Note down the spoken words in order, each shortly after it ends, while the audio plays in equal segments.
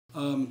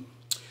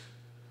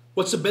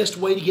What's the best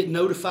way to get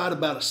notified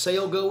about a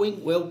sale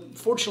going? Well,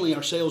 fortunately,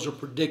 our sales are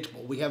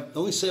predictable. The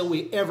only sale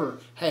we ever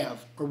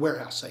have are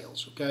warehouse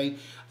sales. Okay,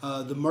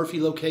 the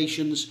Murphy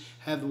locations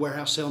have the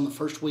warehouse sale on the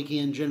first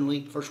weekend,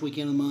 generally first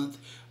weekend of the month.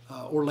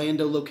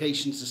 Orlando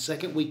locations the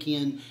second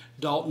weekend.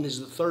 Dalton is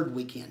the third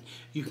weekend.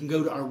 You can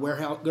go to our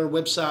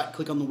website,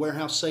 click on the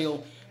warehouse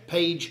sale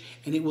page,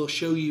 and it will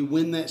show you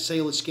when that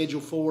sale is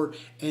scheduled for.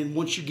 And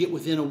once you get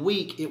within a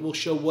week, it will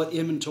show what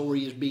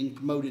inventory is being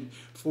promoted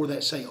for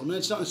that sale. Now,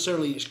 it's not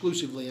necessarily an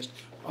exclusive list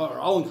or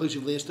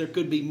all-inclusive list. There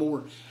could be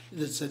more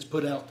that's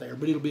put out there,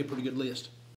 but it'll be a pretty good list.